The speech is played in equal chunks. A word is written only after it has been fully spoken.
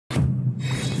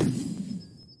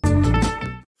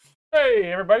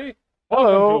Hey, everybody.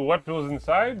 Hello. Welcome to What Goes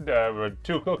Inside. We're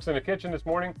two cooks in the kitchen this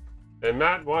morning, and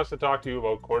Matt wants to talk to you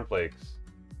about cornflakes,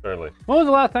 apparently. When was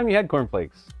the last time you had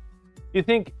cornflakes? You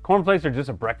think cornflakes are just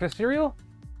a breakfast cereal?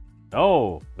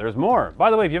 No, there's more.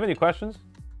 By the way, if you have any questions,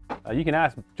 you can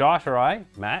ask Josh or I,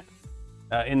 Matt,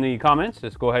 in the comments.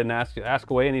 Just go ahead and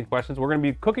ask away any questions. We're going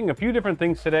to be cooking a few different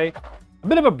things today. A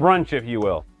bit of a brunch, if you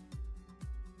will.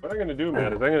 What I'm going to do,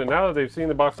 Matt, is now that they've seen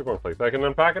the box of cornflakes, I can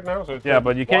unpack it now? So it's Yeah,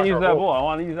 but you can't use that bowl. I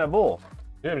want to use that bowl.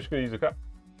 Yeah, I'm just going to use a cup.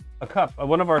 A cup.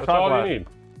 One of our That's shot all glasses. you need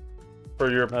for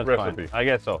your recipe. Fine. I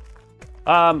guess so.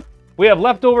 We have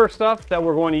leftover stuff that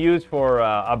we're going to use for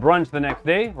a brunch the next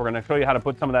day. We're going to show you how to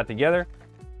put some of that together.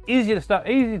 Easy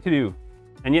to do,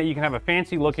 and yet you can have a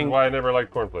fancy looking. That's why I never liked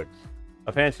cornflakes.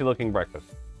 A fancy looking breakfast,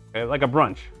 okay? Like a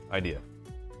brunch idea.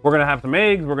 We're going to have some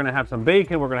eggs. We're going to have some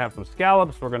bacon. We're going to have some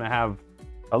scallops. We're going to have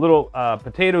a little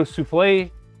potato souffle.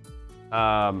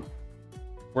 We're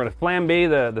going to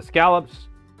flambe the scallops.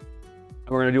 And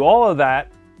we're going to do all of that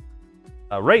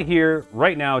right here,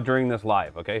 right now during this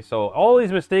live, okay? So all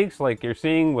these mistakes like you're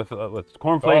seeing with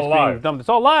cornflakes being dumped, it's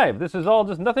all live. This is all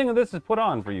just, nothing of this is put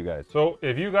on for you guys. So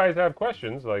if you guys have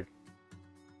questions, like,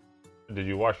 did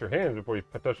you wash your hands before you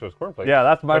touch those cornflakes? Yeah,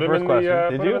 that's my first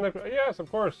question. Did you? Yes,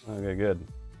 of course. Okay, good.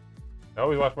 I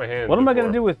always wash my hands. What am I going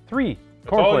to do with 3 cornflakes?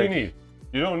 That's all you need.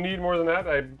 You don't need more than that.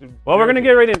 Well, we're going to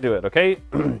get right into it, okay?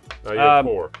 Now you have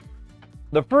 4.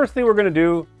 The first thing we're going to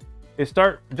do is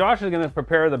Josh is going to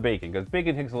prepare the bacon, because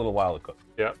bacon takes a little while to cook.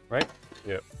 Yeah. Right?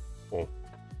 Yeah. Cool.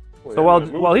 So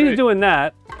while he's doing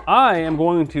that, I am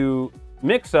going to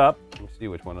mix up, let me see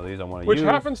which one of these I want to use. Which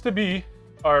happens to be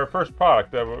our first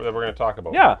product that we're going to talk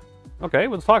about. Yeah. Okay,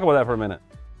 let's talk about that for a minute.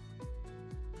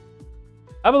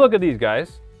 Have a look at these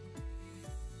guys.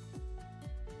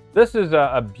 This is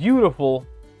a beautiful.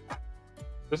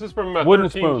 This is from wooden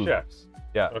 13 spoon. Chefs.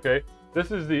 Yeah. Okay.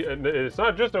 This is it's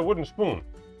not just a wooden spoon.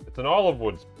 It's an olive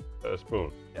wood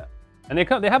spoon. Yeah. And they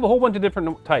have a whole bunch of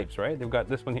different types, right? They've got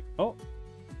this one here. Oh.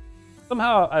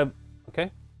 Somehow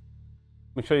okay.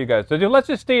 Let me show you guys. So let's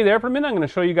just stay there for a minute. I'm going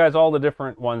to show you guys all the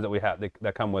different ones that we have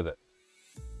that come with it.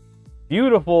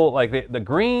 Beautiful, like the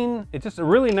green. It's just a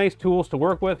really nice tools to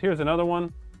work with. Here's another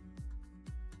one.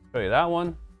 Show you that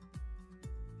one.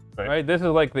 Right. This is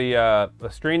like the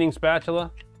straining spatula.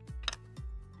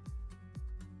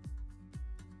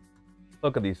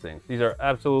 Look at these things. These are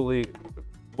absolutely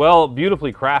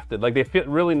beautifully crafted. Like they fit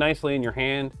really nicely in your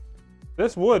hand.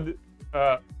 This wood.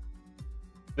 Right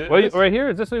here.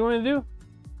 Is this what you want to do?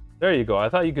 There you go. I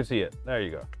thought you could see it. There you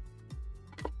go.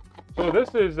 So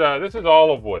this is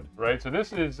olive wood, right? So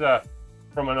this is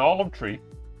from an olive tree,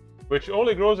 which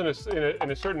only grows in a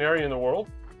certain area in the world,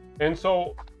 and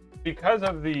so because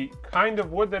of the kind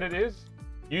of wood that it is,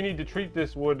 you need to treat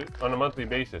this wood on a monthly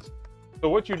basis. So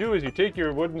what you do is you take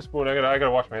your wooden spoon. I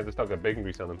gotta wash my hands. This stuff got bacon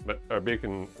grease on them, but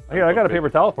bacon. Here, I got a paper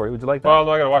towel for you. Would you like that? Well,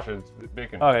 no, I gotta wash it. It's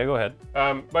bacon. Okay, go ahead.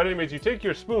 But anyways, you take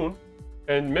your spoon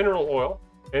and mineral oil,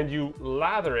 and you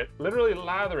lather it, literally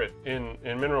lather it in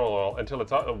mineral oil until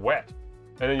it's wet,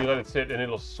 and then you let it sit, and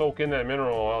it'll soak in that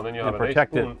mineral oil, and then you'll have a nice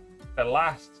spoon that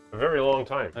lasts a very long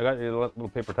time. I got you a little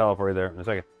paper towel for you there in a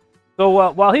second.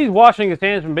 So while he's washing his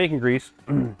hands from bacon grease,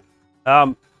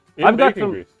 I've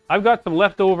got some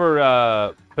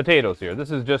leftover potatoes here. This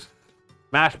is just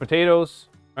mashed potatoes,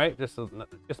 right? Just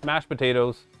mashed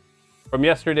potatoes from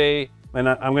yesterday, and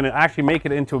I'm going to actually make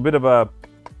it into a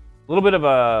little bit of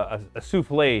a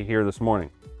souffle here this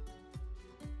morning.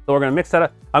 So we're going to mix that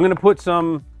up. I'm going to put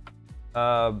some.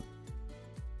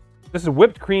 This is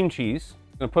whipped cream cheese.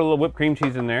 I'm going to put a little whipped cream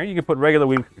cheese in there. You can put regular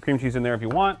whipped cream cheese in there if you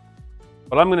want.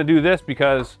 But I'm going to do this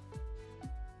because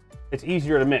it's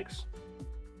easier to mix.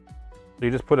 So you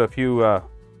just put a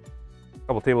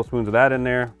couple tablespoons of that in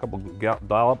there, a couple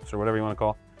dollops or whatever you want to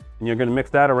call it. And you're going to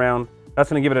mix that around. That's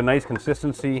going to give it a nice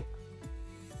consistency.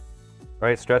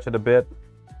 Right, stretch it a bit.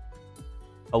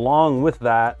 Along with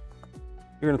that,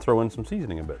 you're going to throw in some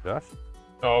seasoning a bit, Josh.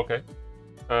 Oh, okay.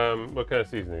 What kind of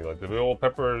seasoning? Like the old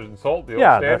pepper and salt, the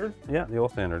old standard? Yeah, the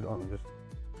old standard.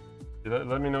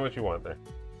 Let me know what you want there.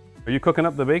 Are you cooking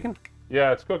up the bacon?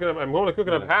 Yeah, it's cooking up. I'm going to cook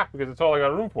it up half because it's all I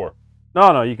got room for.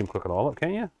 No, you can cook it all up,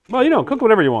 can't you? Well, cook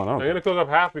whatever you want. I'm going to cook up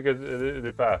half because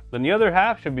it's fast. Then the other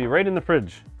half should be right in the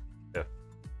fridge. Yeah.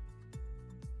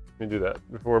 Let me do that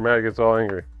before Matt gets all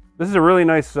angry. This is a really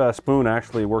nice spoon,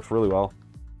 actually. It works really well.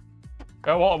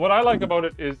 Well, what I like about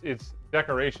it is its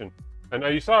decoration. And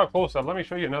you saw a close-up. Let me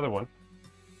show you another one.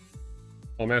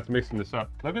 While Matt's mixing this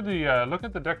up. Look at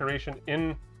the decoration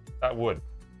in that wood.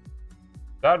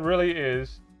 That really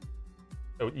is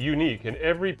unique, and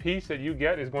every piece that you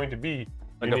get is going to be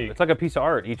unique. It's like a piece of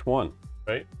art, each one.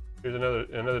 Right? Here's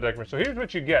another decoration. So here's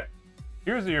what you get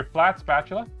Here's your flat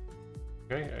spatula.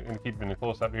 Okay, I'm going to keep it in the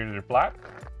close up. Here's your flat.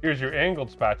 Here's your angled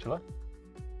spatula.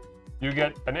 You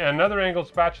get another angled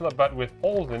spatula, but with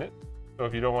holes in it. So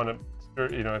if you don't want to stir,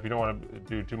 if you don't want to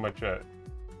do too much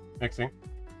mixing.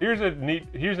 Here's a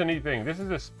neat thing. This is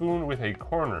a spoon with a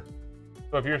corner.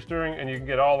 So if you're stirring, and you can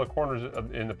get all the corners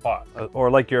in the pot.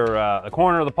 Or like your the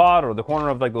corner of the pot, or the corner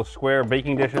of like those square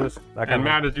baking dishes. That kind and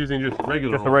Matt is using just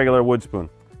regular. Just a regular wood spoon.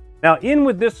 Now in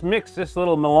with this mix, this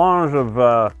little melange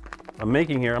of I'm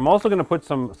making here, I'm also going to put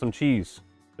some cheese,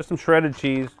 just some shredded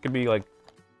cheese. Could be like,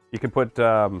 you could put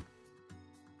cheddar,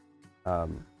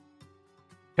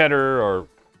 or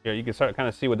you can start kind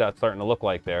of see what that's starting to look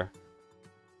like there.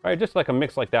 All right, just like a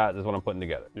mix like that is what I'm putting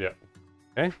together. Yeah.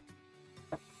 Okay.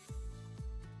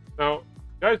 Now,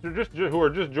 guys who are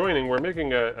just joining, we're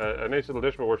making a nice little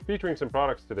dish, but we're featuring some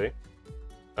products today.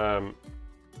 The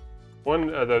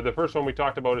first one we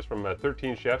talked about is from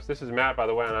 13 Chefs. This is Matt, by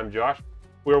the way, and I'm Josh.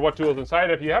 We're What Tools Inside.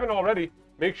 If you haven't already,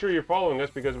 make sure you're following us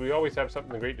because we always have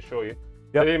something great to show you.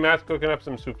 Yep. Today, Matt's cooking up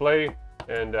some souffle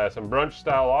and some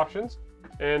brunch-style options,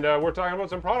 and we're talking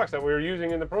about some products that we're using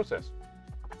in the process.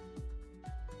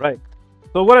 Right.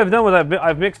 So what I've done was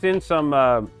I've mixed in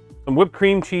some whipped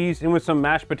cream cheese in with some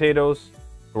mashed potatoes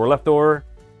that were left over.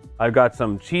 I've got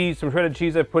some cheese, some shredded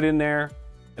cheese I've put in there.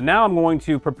 And now I'm going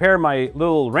to prepare my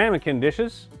little ramekin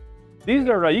dishes. These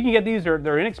are, you can get these,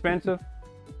 they're inexpensive.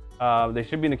 They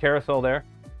should be in the carousel there.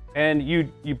 And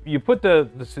you put the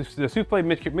souffle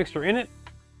mixture in it,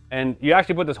 and you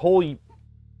actually put this whole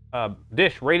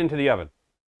dish right into the oven.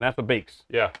 And that's what bakes.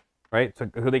 Yeah. Right? So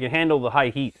they can handle the high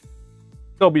heat.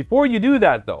 So before you do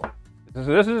that though,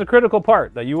 this is a critical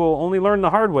part that you will only learn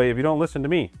the hard way if you don't listen to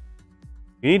me.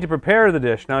 You need to prepare the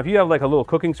dish. Now if you have like a little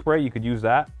cooking spray, you could use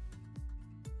that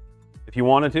if you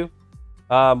wanted to.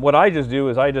 What I just do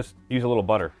is I just use a little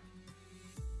butter.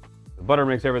 The butter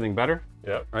makes everything better.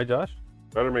 Yeah. Right, Josh?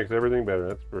 Butter makes everything better,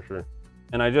 that's for sure.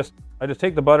 And I just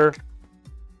take the butter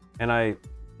and I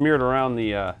smear it around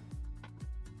the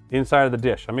inside of the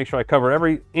dish. I make sure I cover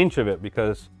every inch of it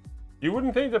because you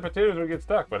wouldn't think the potatoes would get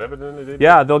stuck, but evidently they do.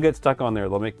 Yeah, they'll get stuck on there.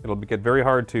 It'll get very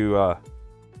hard to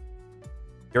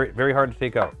very hard to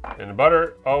take out. And the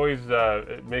butter always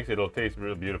it'll taste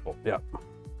real beautiful. Yeah.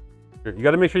 You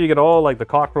got to make sure you get all like the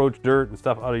cockroach dirt and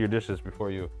stuff out of your dishes before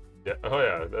you. Yeah. Oh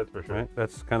yeah, that's for sure. Right?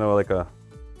 That's kind of like a.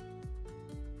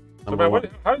 So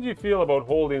Matt, how did you feel about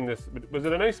holding this? Was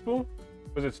it a nice spoon?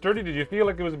 Was it sturdy? Did you feel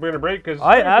like it was going to break? Because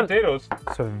potatoes.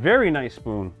 It's a very nice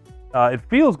spoon. It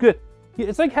feels good.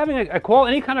 It's like having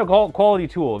any kind of quality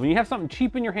tool. When you have something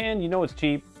cheap in your hand, you know it's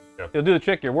cheap. Yeah. It'll do the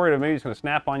trick. You're worried maybe it's going to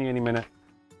snap on you any minute.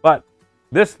 But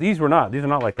these are not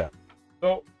like that.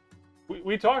 So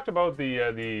we talked about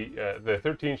the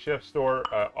 13 Chef store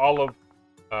olive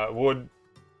wood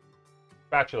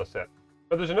spatula set.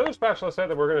 But there's another spatula set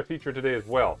that we're going to feature today as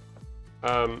well.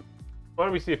 Why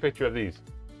don't we see a picture of these?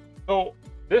 So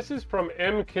this is from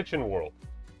M Kitchen World.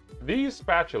 These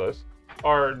spatulas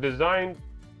are designed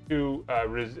to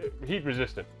heat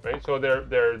resistant, right? So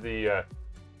they're the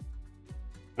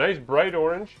nice bright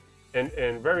orange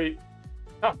and very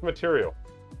tough material.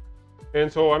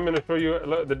 And so I'm going to show you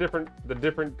the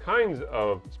different kinds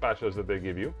of spatulas that they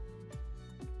give you.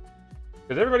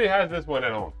 Because everybody has this one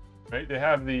at home, right? They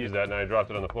have these, and I dropped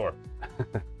it on the floor.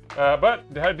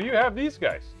 But do you have these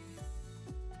guys?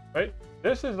 Right?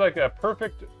 This is like a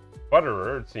perfect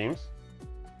butterer, it seems.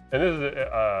 And this is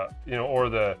or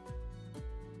a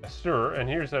stir. And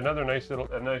here's another nice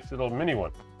little mini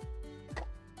one.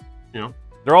 You know.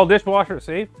 They're all dishwasher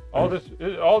safe. All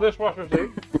dishwasher safe,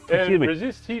 and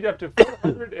resist heat up to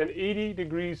 480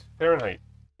 degrees Fahrenheit.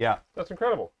 Yeah, that's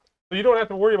incredible. So you don't have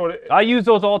to worry about it. I use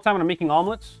those all the time when I'm making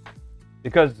omelets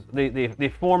because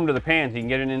they form to the pans. You can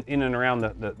get it in and around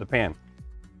the pan.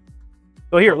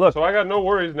 So here, look. So I got no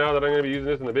worries now that I'm going to be using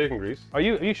this in the bacon grease. Are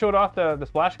you showed off the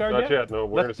splash guard yet? Not yet. No,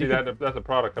 we're going to see that. That's a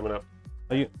product coming up.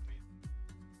 Are you?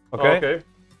 Okay. Oh, okay.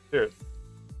 Here.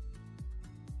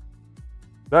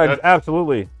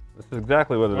 Absolutely. This is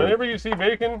exactly what it is. Whenever you see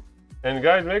bacon and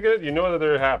guys making it, you know that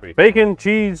they're happy. Bacon,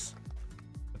 cheese,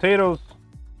 potatoes.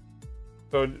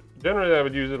 So generally I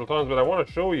would use little tons, but I want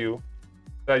to show you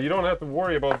that you don't have to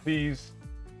worry about these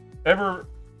ever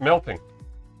melting.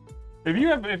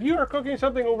 If you are cooking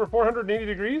something over 480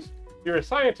 degrees, you're a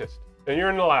scientist and you're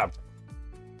in the lab.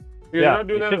 You're not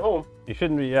doing that at home. You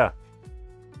shouldn't be, yeah.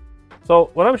 So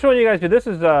what I'm showing you guys here, this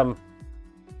is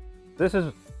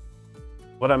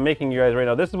what I'm making you guys right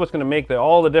now. This is what's going to make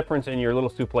all the difference in your little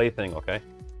souffle thing, okay?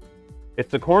 It's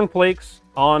the corn flakes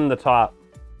on the top.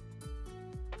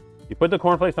 You put the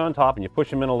corn flakes on top and you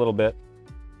push them in a little bit.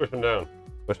 Push them down.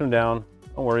 Push them down.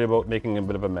 Don't worry about making a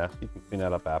bit of a mess. You can clean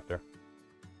that up after.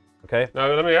 okay? Now,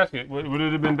 let me ask you, would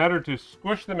it have been better to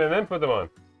squish them and then put them on?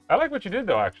 I like what you did,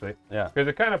 though, actually. Yeah. Because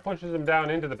it kind of pushes them down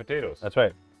into the potatoes. That's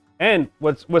right. And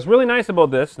what's really nice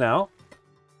about this now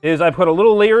is I put a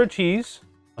little layer of cheese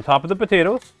on top of the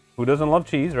potatoes. Who doesn't love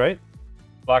cheese, right?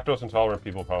 Lactose intolerant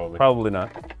people, probably. Probably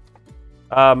not.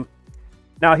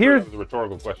 Now, here's a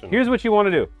rhetorical question. Here's what you want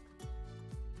to do.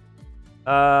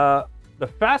 The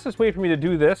fastest way for me to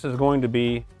do this is going to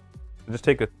be to just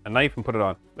take a knife and put it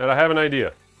on. And I have an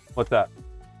idea. What's that?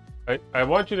 I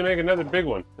want you to make another big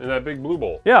one in that big blue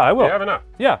bowl. Yeah, I will. You have enough?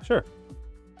 Yeah, sure.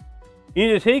 You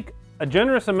need to take a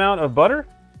generous amount of butter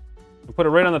and put it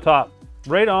right on the top,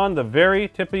 right on the very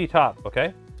tippity top,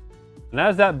 okay? And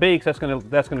as that bakes, that's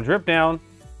gonna drip down.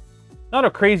 Not a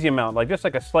crazy amount, like just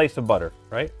like a slice of butter,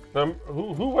 right?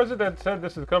 Who was it that said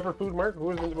this is comfort food, Mark? Who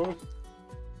was it? What was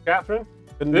Catherine?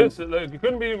 You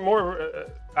couldn't be more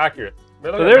accurate.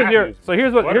 So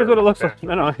here's what it looks like.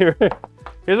 No, here's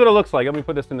what it looks like. Let me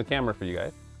put this in the camera for you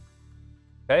guys.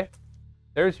 Okay,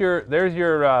 there's your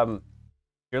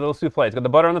little souffle. It's got the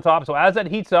butter on the top. So as that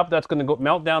heats up, that's going to go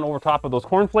melt down over top of those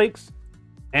cornflakes,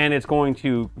 and it's going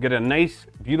to get a nice,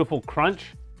 beautiful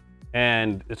crunch,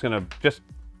 and it's going to just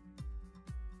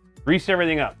grease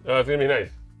everything up. Oh, it's going to be nice.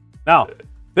 Now,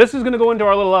 this is going to go into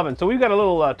our little oven. So we've got a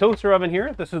little toaster oven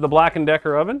here. This is the Black &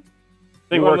 Decker oven.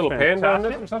 You want a little pan down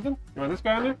this or something? You want this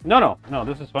guy on there? No,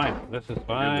 this is fine. This is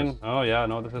fine. Oh yeah,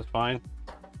 no, this is fine.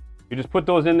 You just put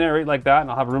those in there right like that,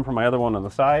 and I'll have room for my other one on the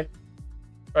side.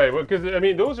 All right, well, because I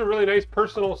mean, those are really nice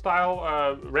personal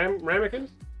style ramekins,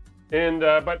 and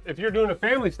but if you're doing a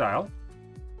family style,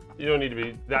 you don't need to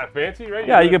be that fancy, right?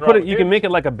 Yeah, you can put it. You can make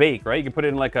it like a bake, right? You can put it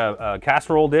in like a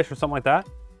casserole dish or something like that.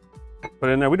 Put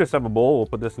it in there. We just have a bowl. We'll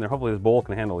put this in there. Hopefully, this bowl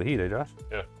can handle the heat, eh, Josh?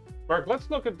 Yeah. Mark, let's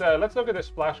look at this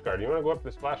splash guard. You want to go up to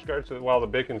the splash guard so that while the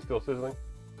bacon's still sizzling?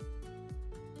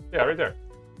 Yeah, right there.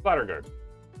 Splatter guard.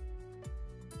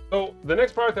 So the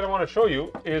next product that I want to show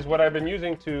you is what I've been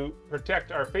using to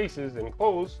protect our faces and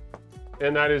clothes,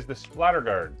 and that is the splatter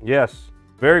guard. Yes,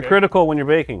 very critical when you're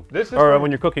baking,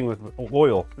 when you're cooking with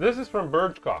oil. This is from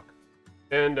Bergcock,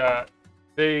 and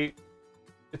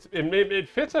it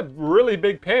fits a really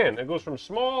big pan. It goes from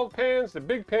small pans to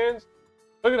big pans.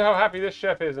 Look at how happy this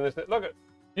chef is in this. Look at,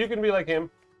 you can be like him,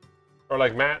 or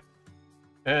like Matt,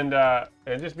 and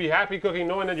just be happy cooking,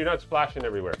 knowing that you're not splashing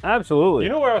everywhere. Absolutely. You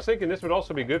know where I was thinking this would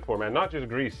also be good for, man? Not just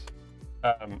grease,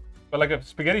 but like a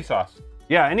spaghetti sauce.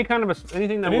 Yeah, anything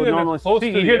that would normally.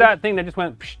 See, you hear that thing that just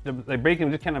went, psh, the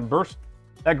bacon just kind of burst.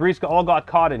 That grease all got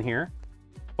caught in here.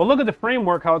 But look at the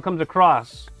framework, how it comes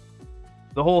across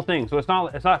the whole thing. So it's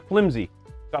not flimsy.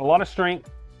 It's got a lot of strength.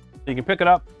 So you can pick it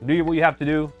up, do what you have to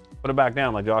do. Put it back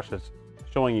down like Josh is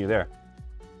showing you there.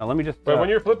 Now let me just... But when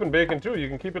you're flipping bacon too, you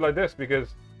can keep it like this,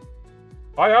 because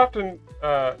I often,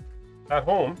 at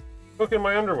home, cook in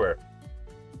my underwear.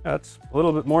 That's a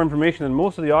little bit more information than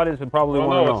most of the audience would probably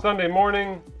want to know. It's Sunday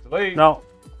morning, it's late. No,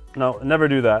 never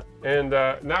do that. And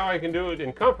now I can do it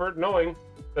in comfort, knowing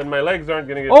that my legs aren't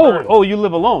going to get burned. Oh, you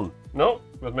live alone? Nope,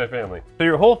 with my family. So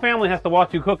your whole family has to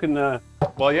watch you cook in the...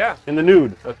 Well, yeah. In the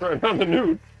nude. That's right, not in the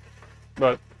nude,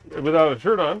 but... without a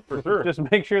shirt on, for sure. Just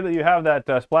make sure that you have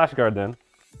that splash guard then,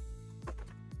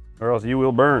 or else you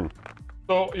will burn.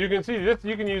 So you can see this.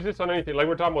 You can use this on anything. Like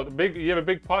we're talking about, you have a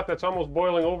big pot that's almost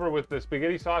boiling over with the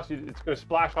spaghetti sauce. It's going to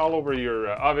splash all over your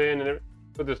oven and everything.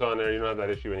 Put this on there. You don't have that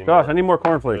issue anymore. Gosh, I need more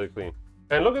cornflakes. Really clean.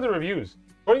 And look at the reviews.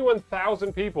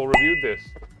 21,000 people reviewed this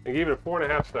and gave it a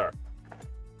 4.5 star.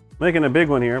 Making a big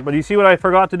one here, but you see what I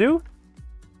forgot to do?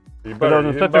 I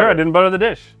didn't butter the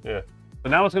dish. Yeah. So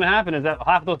now what's going to happen is that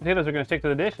half of those potatoes are going to stick to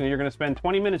the dish, and you're going to spend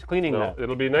 20 minutes cleaning that.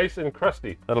 It'll be nice and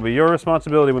crusty. That'll be your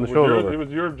responsibility when the show's over. It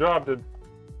was your job to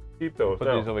keep those.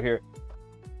 Put these over here.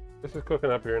 This is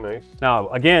cooking up here nice. Now,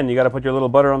 again, you got to put your little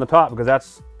butter on the top, because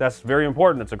that's very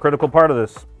important. It's a critical part of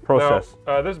this process.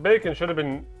 Now, this bacon should have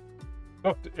been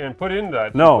cooked and put in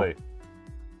that. No. Display.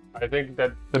 I think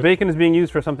that... The bacon is being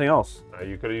used for something else.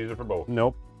 You could have used it for both.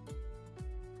 Nope.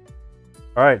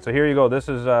 All right, so here you go. This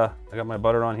is, I got my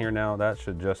butter on here now. That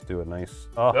should just do it nice.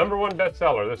 Oh. #1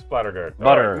 bestseller, this splatter guard.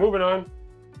 Butter. Right, moving on.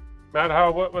 Matt,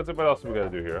 what else do we got to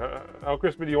do here? How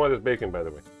crispy do you want this bacon, by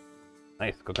the way?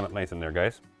 Nice, cooking up nice in there,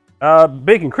 guys.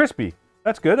 Bacon crispy.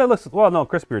 That's good. That looks, well, no,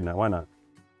 crispier than that. Why not?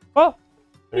 Well,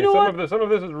 you know what? Some of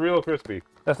this is real crispy.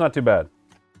 That's not too bad.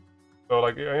 So,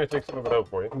 like, I'm going to take some of it out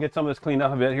for you. Get some of this cleaned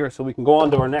up a bit here so we can go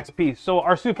on to our next piece. So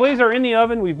our soufflés are in the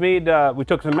oven. We've made, we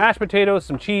took some mashed potatoes,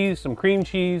 some cheese, some cream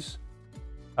cheese,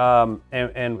 and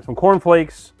some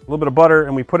cornflakes, a little bit of butter,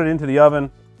 and we put it into the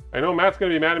oven. I know Matt's going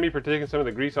to be mad at me for taking some of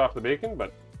the grease off the bacon,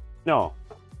 but... No.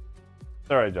 It's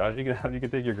all right, Josh. You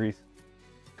can take your grease.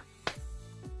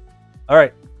 All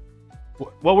right.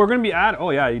 Well, we're going to be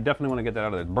oh yeah, you definitely want to get that out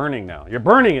of there. It's burning now. You're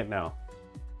burning it now.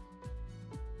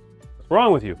 What's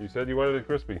wrong with you? You said you wanted it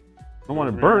crispy. I don't want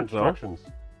it burnt, though. Instructions.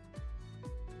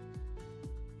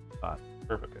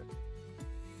 Perfect.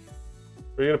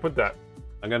 Where are you gonna put that?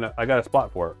 I got a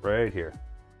spot for it right here.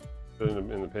 Put it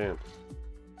in the pan.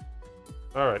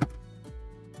 All right.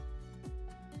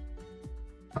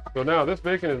 So now this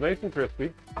bacon is nice and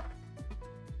crispy.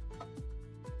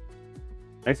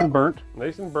 Nice and burnt.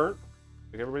 Nice and burnt.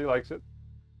 Like everybody likes it.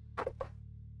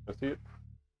 Let's see it.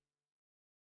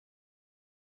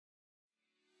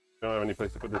 Don't have any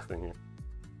place to put this thing here.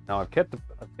 Now I've kept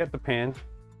the pan.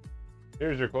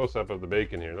 Here's your close-up of the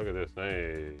bacon here. Look at this.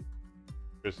 Nice.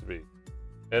 Crispy.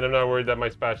 And I'm not worried that my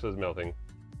spatula is melting.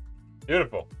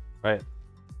 Beautiful. Right.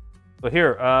 So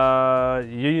here,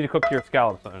 you need to cook your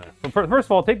scallops. So first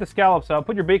of all, take the scallops out.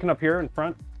 Put your bacon up here in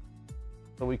front,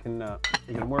 so we can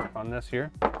work on this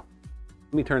here. Let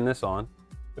me turn this on.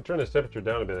 Turn this temperature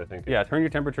down a bit, I think. Yeah, turn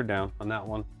your temperature down on that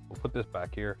one. We'll put this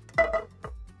back here. This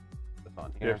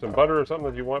on here. You have some butter or something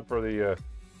that you want for the.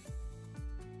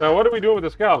 Now, what are we doing with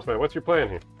the scallops, man? What's your plan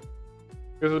here?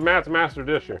 This is Matt's master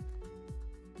dish here.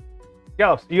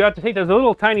 Scallops. You have to take. There's a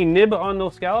little tiny nib on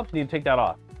those scallops. You need to take that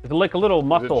off. It's like a little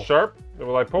muscle. Is it sharp?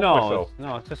 Will I poke myself?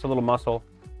 No, it's just a little muscle.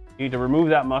 You need to remove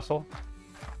that muscle,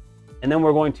 and then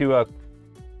we're going to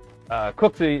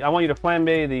cook the. I want you to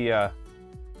flambe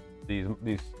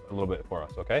these a little bit for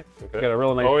us, okay? Okay. Get a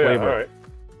real nice yeah, flavor. all right.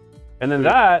 And then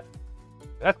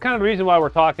that's kind of the reason why we're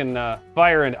talking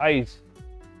fire and ice.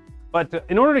 But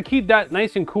in order to keep that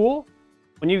nice and cool,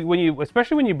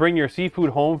 especially when you bring your seafood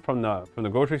home from the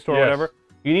grocery store or whatever,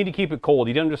 you need to keep it cold.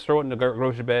 You don't just throw it in the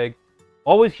grocery bag.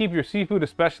 Always keep your seafood,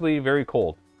 especially, very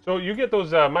cold. So you get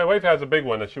those. My wife has a big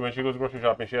one that when she goes grocery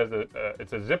shopping, she has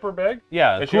it's a zipper bag.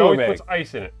 Yeah, and she always puts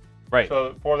ice in it. Right.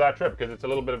 So for that trip, because it's a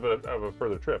little bit of a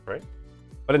further trip, right?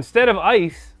 But instead of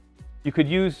ice, you could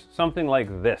use something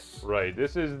like this. Right.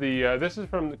 This is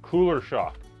from the Cooler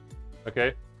Shock.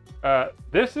 Okay.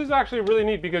 This is actually really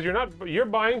neat because you're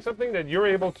buying something that you're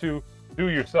able to do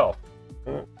yourself.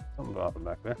 Something dropping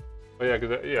back there. Oh yeah,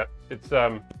 because it's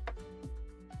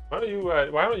why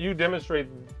don't you demonstrate?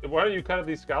 Why don't you cut up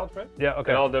these scallops, right? Yeah.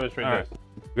 Okay. And I'll demonstrate this.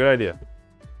 Right. Good idea.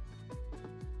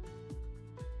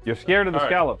 You're scared of the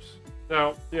scallops.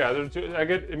 Now, yeah, I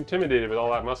get intimidated with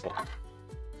all that muscle.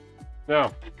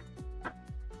 Now,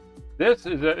 this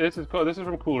is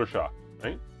from Cooler Shock,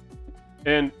 right?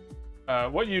 And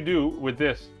what you do with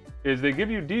this is they give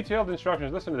you detailed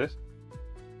instructions. Listen to this.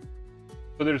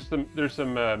 So there's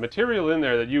some material in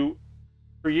there that you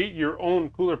create your own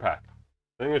cooler pack.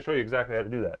 I'm going to show you exactly how to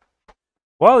do that.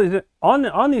 Well,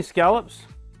 on these scallops,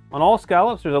 on all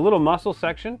scallops, there's a little muscle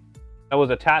section that was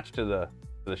attached to the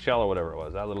shell or whatever it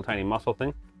was. That little tiny muscle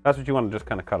thing. That's what you want to just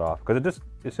kind of cut off because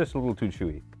it's just a little too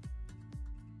chewy.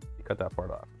 You cut that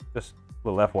part off. Just a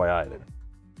little FYI there.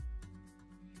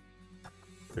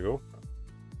 There you go.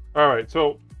 All right,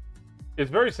 so it's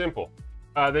very simple.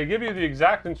 They give you the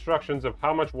exact instructions of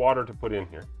how much water to put in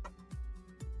here.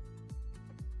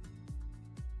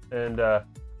 And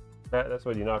that's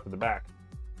what you knocked at the back.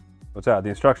 What's that? The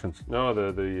instructions? No,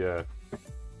 the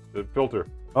filter.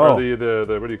 Oh. Or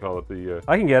the what do you call it? The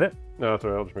I can get it. No, that's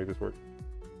all right. I'll just make this work.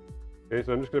 Okay,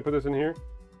 so I'm just going to put this in here.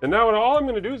 And now all I'm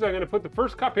going to do is I'm going to put the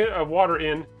first cup of water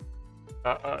in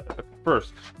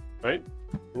first, right?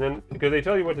 And then, because they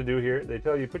tell you what to do here, they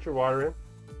tell you put your water in.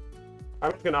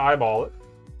 I'm just going to eyeball it.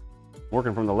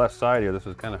 Working from the left side here, this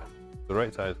is kind of, the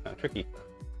right side is kind of tricky.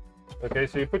 Okay,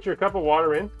 so you put your cup of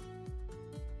water in.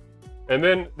 And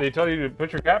then they tell you to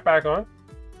put your cap back on.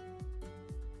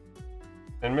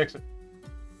 And mix it.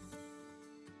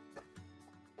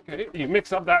 Okay, you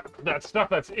mix up that stuff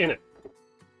that's in it.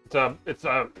 It's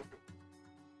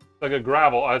like a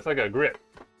gravel, it's like a grit,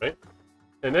 right?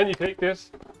 And then you take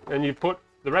this and you put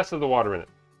the rest of the water in it.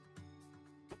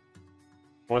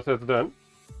 Once that's done.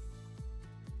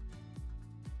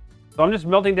 So I'm just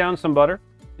melting down some butter,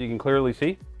 so you can clearly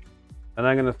see. And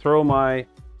I'm going to throw my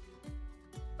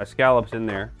scallops in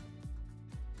there.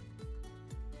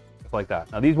 Just like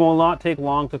that. Now these will not take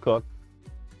long to cook.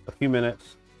 A few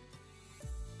minutes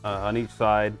on each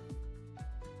side.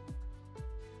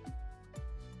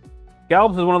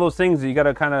 Scallops is one of those things that you got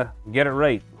to kind of get it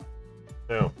right.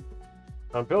 Now,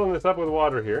 I'm filling this up with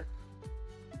water here.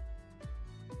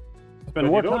 Spend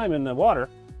more time in the water.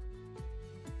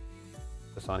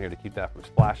 This on here to keep that from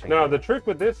splashing. Now, the trick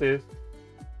with this is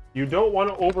you don't want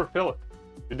to overfill it.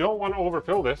 You don't want to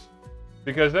overfill this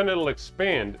because then it'll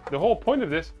expand. The whole point of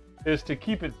this is to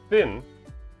keep it thin.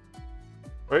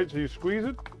 Right? So you squeeze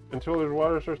it until the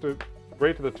water starts to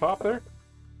right to the top there.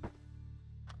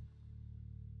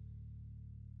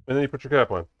 And then you put your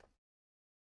cap on.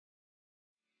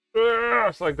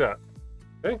 Just like that.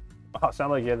 Okay? Oh, it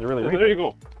sounded like you had to really... And there you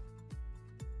go.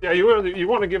 Yeah, you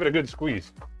want to give it a good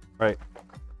squeeze. Right.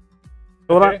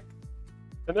 Okay?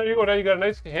 And there you go. Now you got a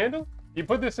nice handle. You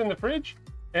put this in the fridge,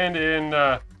 and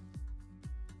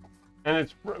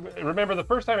remember, the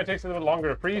first time it takes a little bit longer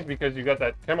to freeze because you got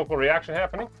that chemical reaction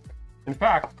happening. In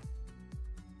fact,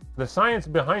 the science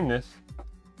behind this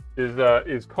is a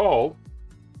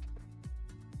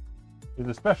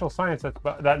special science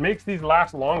that makes these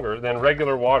last longer than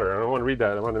regular water. And I want to read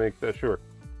that. I want to make that sure.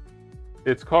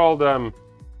 It's called there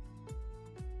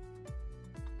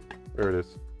it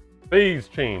is, phase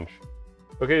change.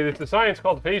 Okay, it's the science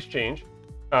called phase change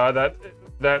that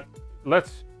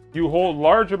lets you hold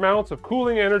large amounts of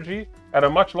cooling energy at a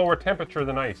much lower temperature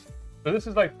than ice. So this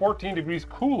is like 14 degrees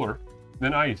cooler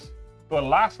than ice. So it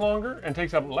lasts longer and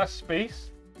takes up less space.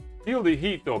 Feel the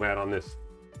heat though, man, on this.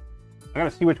 I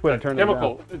gotta see which way to turn it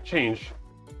chemical change.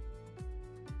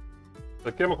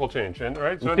 The chemical change, and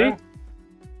right. So then.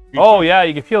 Oh yeah,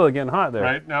 you can feel it getting hot there.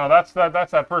 Right now, that's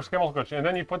that first chemical change, and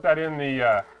then you put that in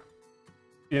the.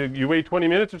 You wait 20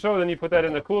 minutes or so, then you put that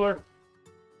in the cooler.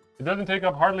 It doesn't take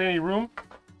up hardly any room,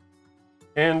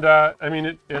 and I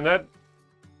mean, and that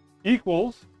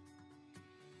equals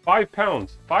 5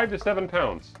 pounds, 5 to 7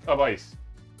 pounds of ice.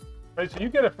 Right, so you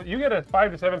get a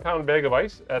 5 to 7 pound bag of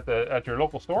ice at your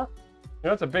local store. You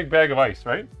know, that's a big bag of ice,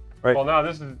 right? Right. Well, now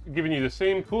this is giving you the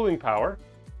same cooling power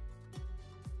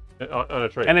on a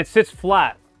tray. And it sits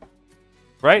flat,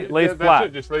 right? It lays flat.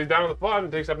 It just lays down on the flat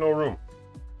and takes up no room.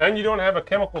 And you don't have a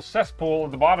chemical cesspool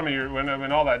at the bottom of your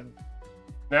when all that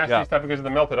nasty stuff because of the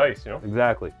melted ice, you know.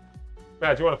 Exactly.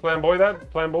 Matt, do you want to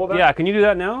flambeau that? Yeah. Can you do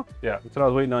that now? Yeah. That's what I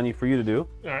was waiting on for you to do.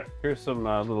 All right. Here's some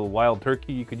little wild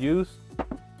turkey you could use. I'm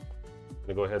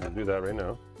gonna go ahead and do that right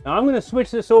now. Now I'm gonna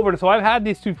switch this over. So I've had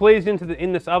these two placed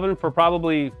in this oven for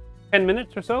probably 10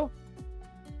 minutes or so.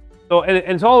 So and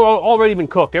it's all already been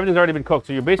cooked. Everything's already been cooked.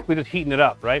 So you're basically just heating it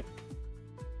up, right?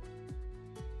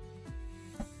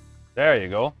 There you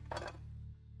go.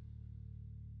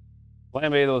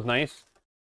 Flambe those nice.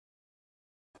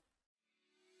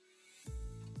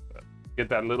 Get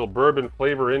that little bourbon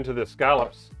flavor into the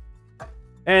scallops.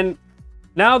 And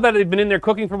now that they've been in there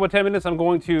cooking for about 10 minutes, I'm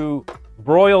going to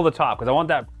broil the top because I want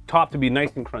that top to be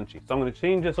nice and crunchy. So I'm going to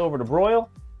change this over to broil.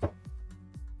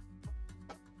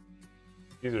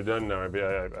 These are done now, I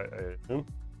assume.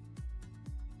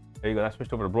 There you go. That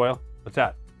switched over to broil. What's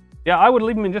that? Yeah, I would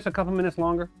leave them in just a couple minutes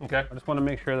longer. Okay. I just want to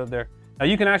make sure that they're... Now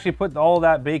you can actually put all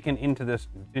that bacon into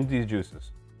these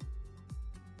juices.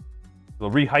 They'll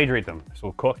rehydrate them.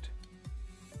 So cooked.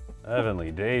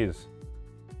 Heavenly days.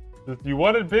 You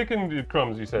wanted bacon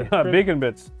crumbs, you said. Yeah, bacon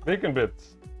bits. Bacon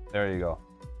bits. There you go. All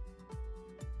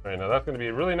right, now that's going to be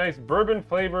a really nice bourbon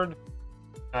flavored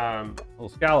little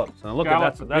scallops. And look at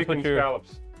that. That's what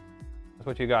scallops. That's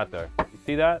what you got there. You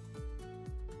see that?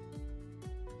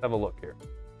 Let's have a look here.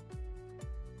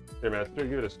 Here, Matt,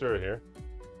 give it a stir here.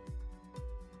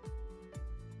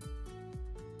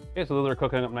 Okay, so those are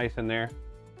cooking up nice in there.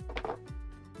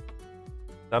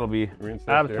 That'll be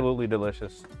absolutely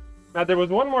delicious. Now, there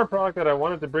was one more product that I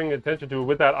wanted to bring attention to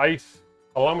with that ice,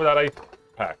 along with that ice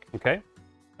pack. Okay.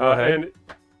 Go ahead.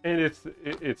 And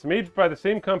it's made by the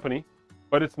same company,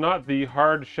 but it's not the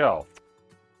hard shell.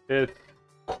 It's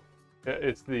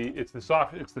the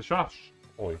soft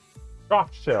shell.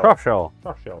 Soft shell.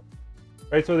 Soft shell.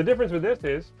 Right. So the difference with this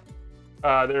is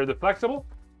they're the flexible,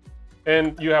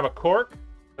 and you have a cork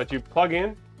that you plug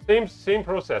in. Same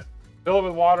process. Fill it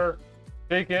with water,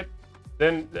 shake it,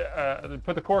 then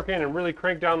put the cork in and really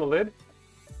crank down the lid,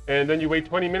 and then you wait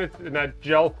 20 minutes and that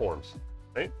gel forms.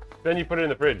 Right. Then you put it in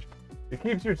the fridge. It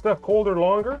keeps your stuff colder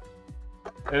longer,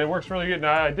 and it works really good.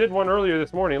 Now I did one earlier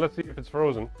this morning. Let's see if it's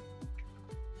frozen.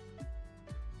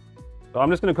 So I'm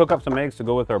just going to cook up some eggs to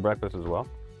go with our breakfast as well.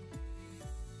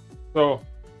 So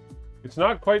it's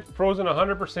not quite frozen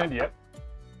 100% yet,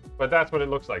 but that's what it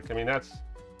looks like. I mean, that's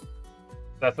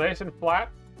nice and flat,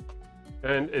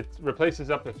 and it replaces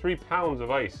up to 3 pounds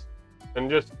of ice, and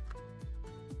just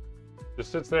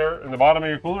sits there in the bottom of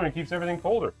your cooler and keeps everything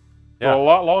colder for a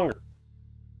lot longer.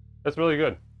 That's really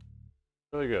good.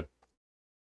 Really good.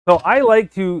 So I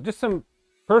like to, just some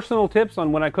personal tips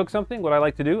on when I cook something, what I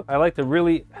like to do. I like to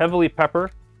really heavily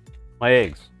pepper my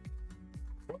eggs.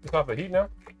 It's off the heat now?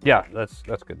 Yeah, that's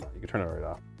good. You can turn it right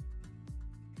off.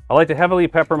 I like to heavily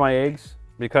pepper my eggs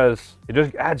because it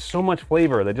just adds so much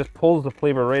flavor. That just pulls the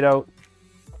flavor right out.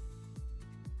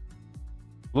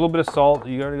 A little bit of salt.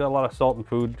 You already got a lot of salt in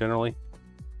food generally.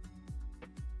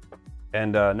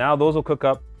 And now those will cook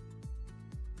up.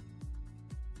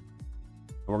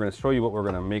 We're going to show you what we're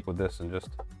going to make with this in just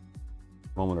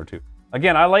moment or two.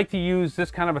 Again, I like to use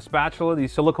this kind of a spatula,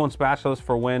 these silicone spatulas,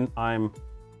 for when I'm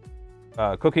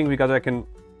cooking, because I can,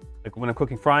 like when I'm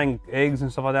cooking, frying eggs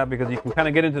and stuff like that, because you can kind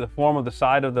of get into the form of the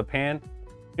side of the pan.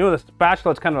 You know, the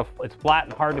spatula, it's flat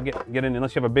and hard to get in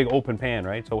unless you have a big open pan,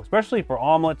 right? So especially for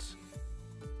omelets,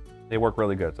 they work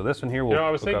really good. So this one here will. You know,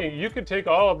 I was thinking you could take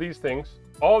all of these things,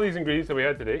 all these ingredients that we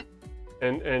had today,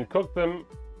 and cook them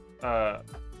at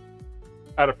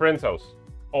a friend's house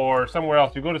or somewhere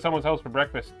else. You go to someone's house for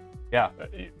breakfast. Yeah.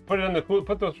 Put it in the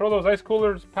throw those ice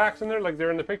coolers packs in there like they're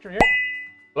in the picture here.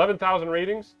 11,000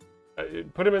 ratings.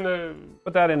 Put them in the.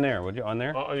 Put that in there, would you? On there?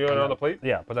 You want it on the plate?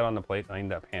 Yeah, put that on the plate. I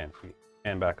need that pan.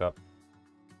 Pan back up.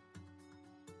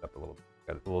 Up a little.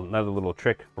 Got another little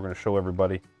trick we're going to show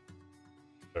everybody.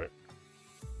 Sorry.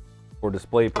 For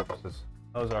display purposes.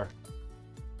 Those are.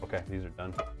 Okay, these are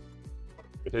done.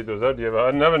 You take those out. Do you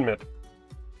have an oven mitt?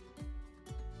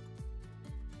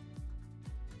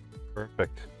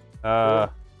 Perfect. I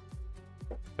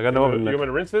got no oven mitt. You want me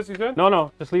to rinse this? You said?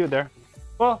 No, just leave it there.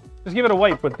 Well, just give it a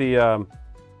wipe with the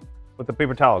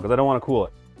paper towel, because I don't want to cool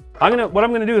it. What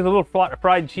I'm gonna do is a little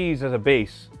fried cheese as a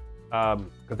base,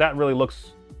 because that really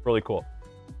looks really cool.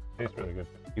 Tastes really good.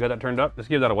 You got that turned up? Just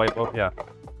give that a wipe. Oh yeah.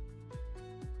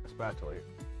 Spatula here.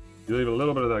 You leave a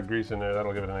little bit of that grease in there.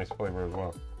 That'll give it a nice flavor as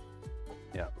well.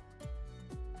 Yeah.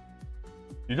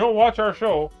 You don't watch our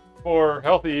show for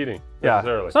healthy eating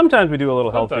necessarily. Yeah. Sometimes we do a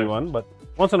little healthy one, but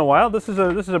once in a while. This is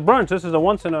a brunch. This is a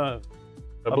once in a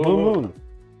blue moon.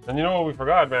 And you know what we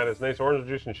forgot, man? It's nice orange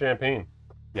juice and champagne.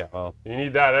 Yeah, well, you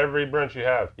need that every brunch you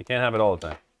have. You can't have it all the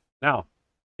time. Now,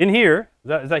 in here,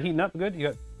 is that heating up good?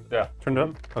 You got turned it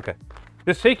up? Okay.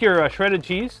 Just take your shredded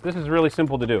cheese. This is really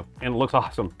simple to do, and it looks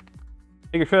awesome.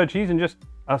 Take your shredded cheese and just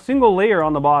a single layer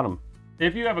on the bottom.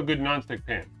 If you have a good nonstick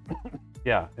pan.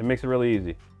 Yeah, it makes it really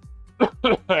easy.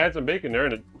 I had some bacon there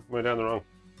and it went down the wrong.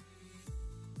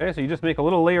 Okay, so you just make a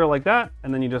little layer like that,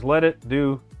 and then you just let it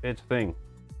do its thing.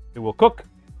 It will cook.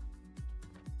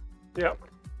 Yep.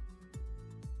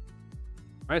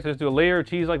 All right, so just do a layer of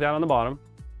cheese like that on the bottom,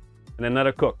 and then let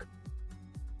it cook.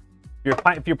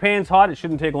 If your pan's hot, it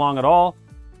shouldn't take long at all.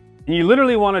 And you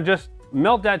literally want to just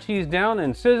melt that cheese down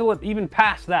and sizzle it even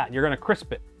past that. You're going to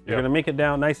crisp it. You're going to make it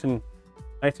down nice and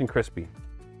crispy.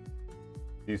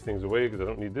 These things away because I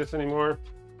don't need this anymore.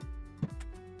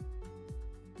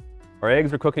 Our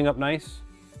eggs are cooking up nice.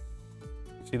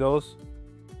 See those?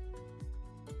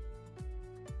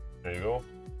 There you go.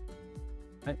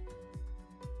 Right.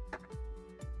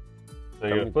 Now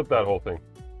you're gonna flip that whole thing.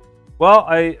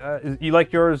 Well, you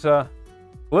like yours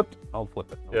flipped? I'll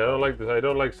flip it. Yeah, I don't like this. I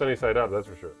don't like sunny side up. That's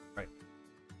for sure. Right.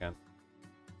 Can.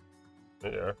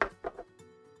 There you are.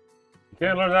 You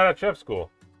can't learn that at chef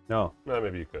school. No. No,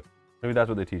 maybe you could. Maybe that's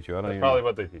what they teach you. I don't That's even probably know.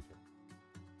 what they teach you.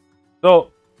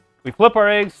 So we flip our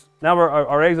eggs. Now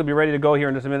our eggs will be ready to go here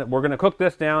in just a minute. We're gonna cook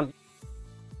this down.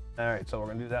 All right, so we're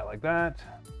gonna do that like that.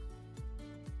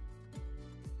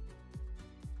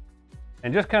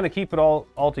 And just kind of keep it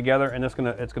all together, and it's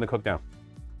gonna cook down.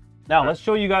 Now let's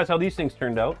show you guys how these things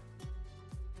turned out.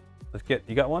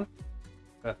 You got one?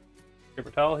 Paper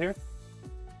towel here.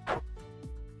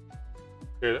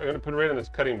 Here, I'm gonna put it right on this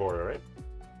cutting board, all right?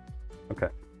 Okay.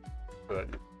 So that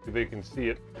they can see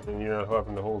it, and you're not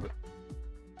having to hold it.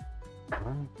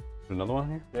 There's another one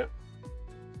here. Yep.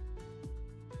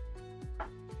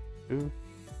 Two.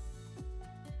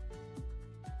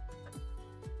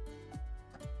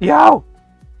 Yo!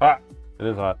 Hot. It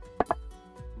is hot.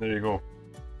 There you go.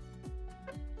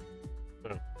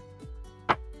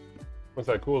 Once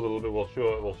that cools a little bit, we'll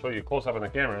show you close up on the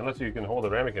camera, unless you can hold a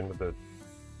ramekin with the.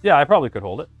 Yeah, I probably could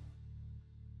hold it.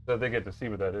 So they get to see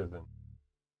what that is then.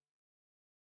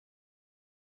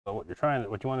 So what you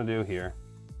want to do here.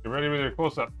 You ready with your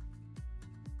close up?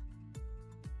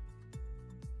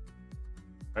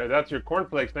 All right, that's your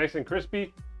cornflakes, nice and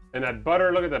crispy, and that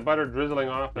butter. Look at that butter drizzling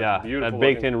off. That's Yeah, beautiful. that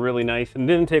baked in really nice, and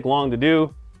didn't take long to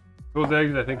do. Those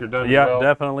eggs, I think, are done. Yeah, as well.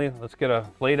 definitely. Let's get a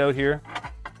plate out here.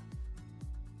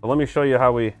 So let me show you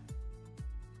how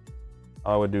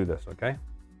I would do this. Okay.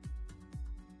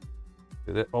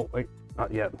 Do this. Oh wait,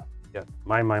 not yet. Yeah.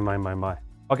 My.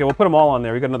 Okay, we'll put them all on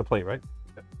there. We got another plate, right?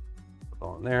 Okay. Put it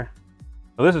all in there.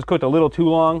 So this is cooked a little too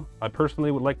long. I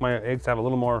personally would like my eggs to have a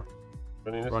little more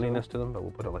runniness to them, but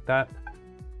we'll put it like that.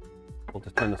 We'll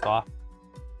just turn this off.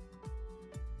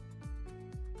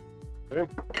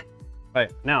 Okay.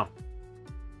 Right, now,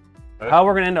 how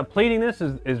we're gonna end up plating this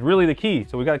is really the key.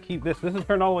 So we gotta keep this. This is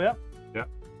turned all the way up? Yeah.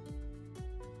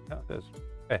 Yeah, it is.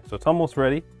 Okay, so it's almost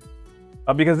ready.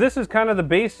 Because this is kind of the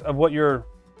base of what your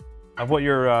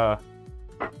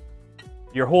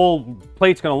whole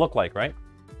plate's gonna look like, right?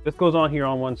 This goes on here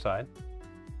on one side.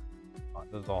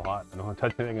 This is all hot. I don't want to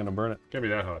touch anything, I'm gonna burn it. Can't be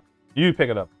that hot. You pick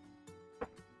it up.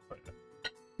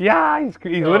 Yeah, he's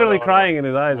literally crying in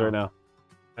his eyes right now.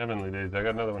 Heavenly days. I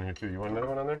got another one here too. You want another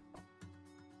one on there?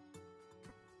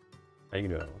 Yeah, you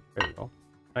can do that one. There you go.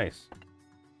 Nice.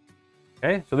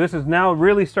 Okay, so this is now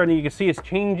really starting. You can see it's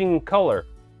changing color.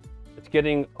 It's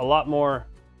getting a lot more,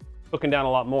 looking down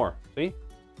a lot more. See?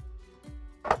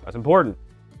 That's important.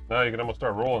 Now you can almost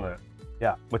start rolling that.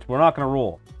 Yeah, which we're not going to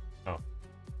roll. Oh.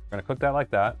 We're going to cook that like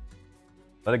that.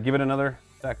 Let it give it another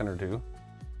second or two.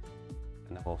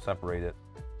 And then we'll separate it.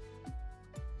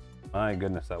 My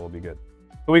goodness, that will be good.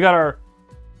 So we got our,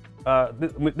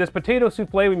 this potato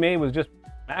souffle we made was just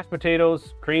mashed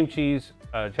potatoes, cream cheese,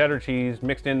 cheddar cheese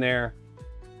mixed in there.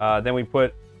 Then we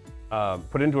put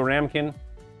into a ramekin,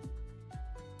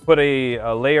 put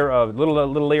a layer of,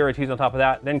 little layer of cheese on top of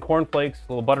that, then cornflakes,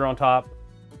 a little butter on top,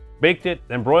 baked it,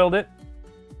 then broiled it.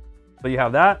 So you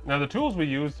have that. Now the tools we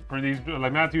use for these,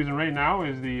 like Matt's using right now,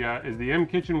 is the M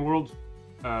Kitchen World's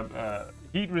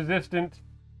heat-resistant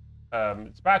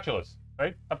spatulas,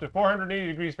 right? Up to 480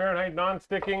 degrees Fahrenheit,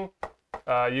 non-sticking.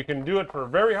 You can do it for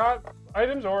very hot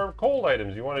items or cold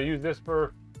items. You want to use this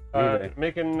for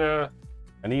making. I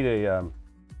need a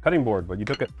cutting board, but you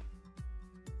took it.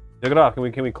 Took it off.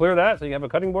 Can we clear that so you have a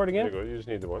cutting board again? There you go. You just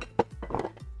need the one.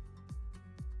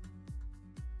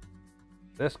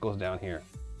 This goes down here,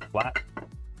 flat,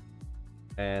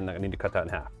 and I need to cut that in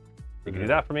half. You can do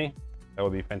that for me. That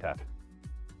would be fantastic.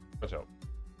 Watch out.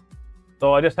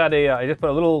 So I just had I just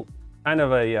put a little kind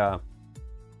of a,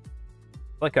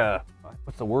 like a,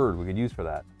 what's the word we could use for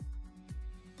that?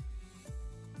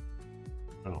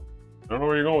 I don't know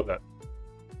where you're going with that.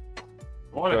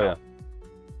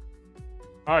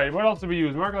 All right, what else did we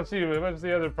use? Mark, let's see, what's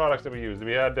the other products that we used?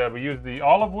 We used the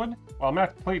olive wood. Well,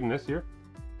 Matt's plating this here.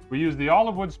 We used the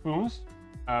olive wood spoons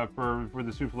for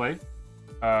the souffle.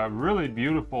 Really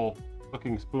beautiful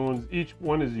looking spoons. Each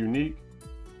one is unique.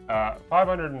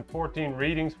 514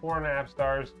 ratings, 4.5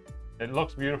 stars. It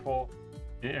looks beautiful,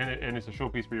 and it's a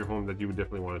showpiece for your home that you would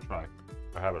definitely want to try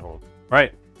or have at home.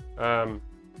 Right.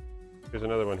 Here's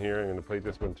another one here. I'm going to plate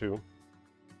this one too.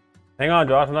 Hang on,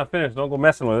 Josh. I'm not finished. Don't go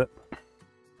messing with it.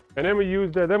 And then we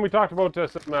used. Then we talked about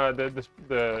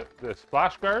the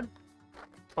splash guard.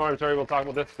 Oh, I'm sorry. We'll talk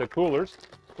about this. The coolers.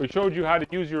 We showed you how to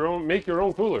use your own, make your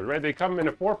own cooler. Right? They come in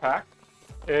a 4-pack,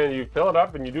 and you fill it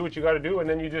up, and you do what you got to do, and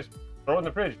then you just throw it in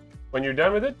the fridge. When you're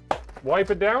done with it,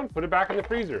 wipe it down, put it back in the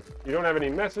freezer. You don't have any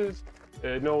messes.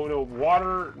 No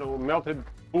water, no melted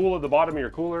pool at the bottom of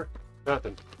your cooler.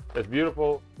 Nothing. It's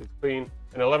beautiful. It's clean,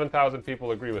 and 11,000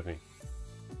 people agree with me.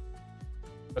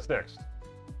 What's next?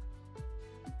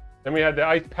 Then we had the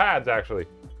ice pads, actually.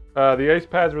 The ice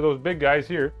pads were those big guys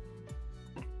here.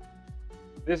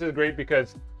 This is great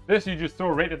because this you just throw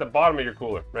right at the bottom of your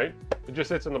cooler, right? It just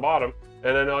sits in the bottom,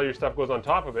 and then all your stuff goes on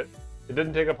top of it. It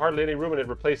didn't take up hardly any room, and it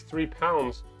replaced 3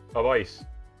 pounds of ice.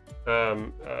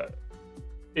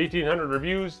 1,800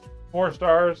 reviews, 4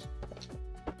 stars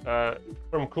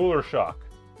from Cooler Shock.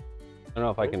 I don't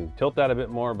know if I can tilt that a bit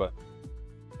more, but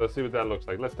let's see what that looks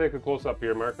like. Let's take a close up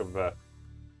here, Mark. Of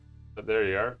there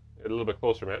you are. A little bit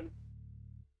closer, man.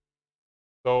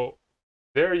 So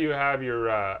there you have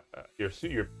your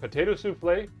potato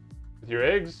souffle with your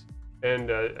eggs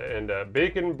and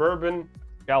bacon bourbon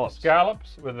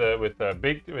scallops with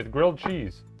baked with grilled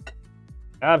cheese.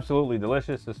 Absolutely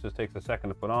delicious. This just takes a second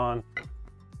to put on. Put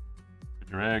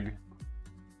your egg,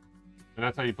 and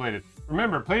that's how you plate it.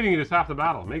 Remember, plating it is half the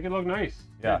battle. Make it look nice.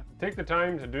 Yeah. Take the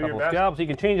time to do your best. Scallops. You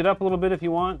can change it up a little bit if you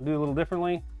want. Do it a little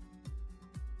differently.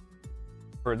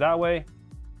 For it that way.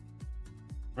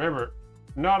 Remember,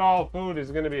 not all food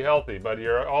is going to be healthy, but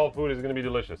all food is going to be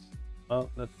delicious. Well,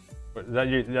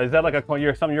 is that like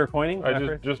something you're coining?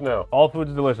 Just now. All food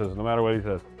is delicious, no matter what he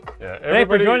says. Yeah. Thanks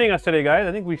for joining us today, guys.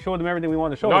 I think we showed them everything we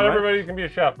wanted to show them. Not everybody can be a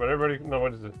chef, but everybody. No,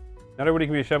 what is it? Not everybody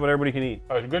can be a chef, but everybody can eat.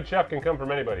 A good chef can come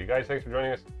from anybody. Guys, thanks for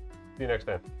joining us. See you next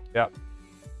time. Yeah.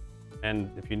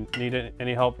 And if you need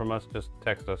any help from us, just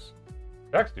text us.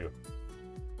 Text you.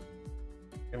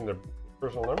 Give them their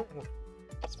personal number.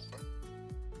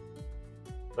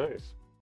 Nice.